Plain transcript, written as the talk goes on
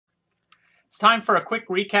It's time for a quick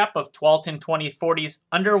recap of Tualatin 2040's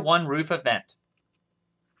Under One Roof event.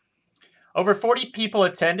 Over 40 people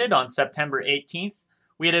attended on September 18th.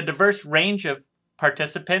 We had a diverse range of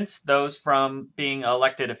participants, those from being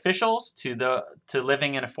elected officials to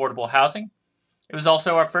living in affordable housing. It was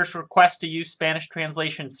also our first request to use Spanish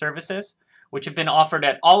translation services, which have been offered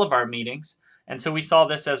at all of our meetings, and so we saw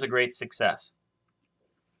this as a great success.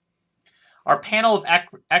 Our panel of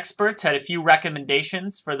experts had a few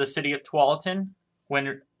recommendations for the city of Tualatin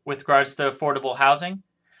with regards to affordable housing.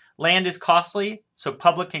 Land is costly, so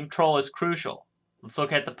public control is crucial. Let's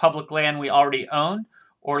look at the public land we already own,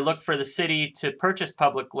 or look for the city to purchase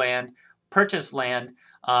land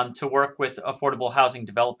to work with affordable housing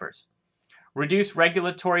developers. Reduce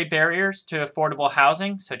regulatory barriers to affordable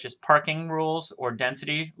housing, such as parking rules or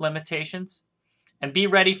density limitations. And be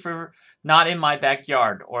ready for Not in My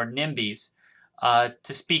Backyard, or NIMBYs,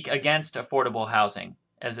 to speak against affordable housing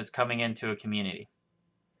as it's coming into a community.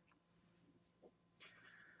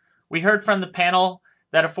 We heard from the panel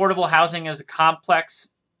that affordable housing is a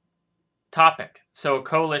complex topic, so a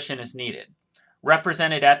coalition is needed.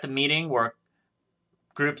 Represented at the meeting were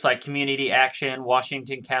groups like Community Action,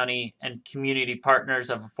 Washington County, and Community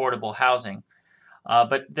Partners of Affordable Housing.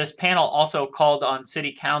 But this panel also called on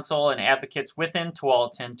City Council and advocates within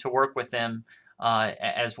Tualatin to work with them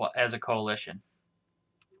as a coalition.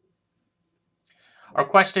 Our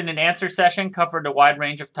question and answer session covered a wide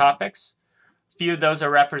range of topics. A few of those are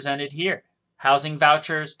represented here: housing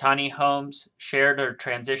vouchers, tiny homes, shared or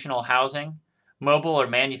transitional housing, mobile or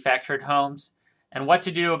manufactured homes, and what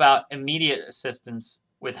to do about immediate assistance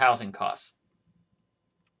with housing costs.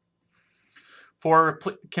 For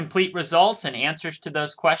complete results and answers to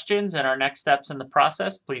those questions and our next steps in the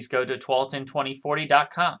process, please go to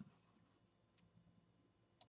tualatin2040.com.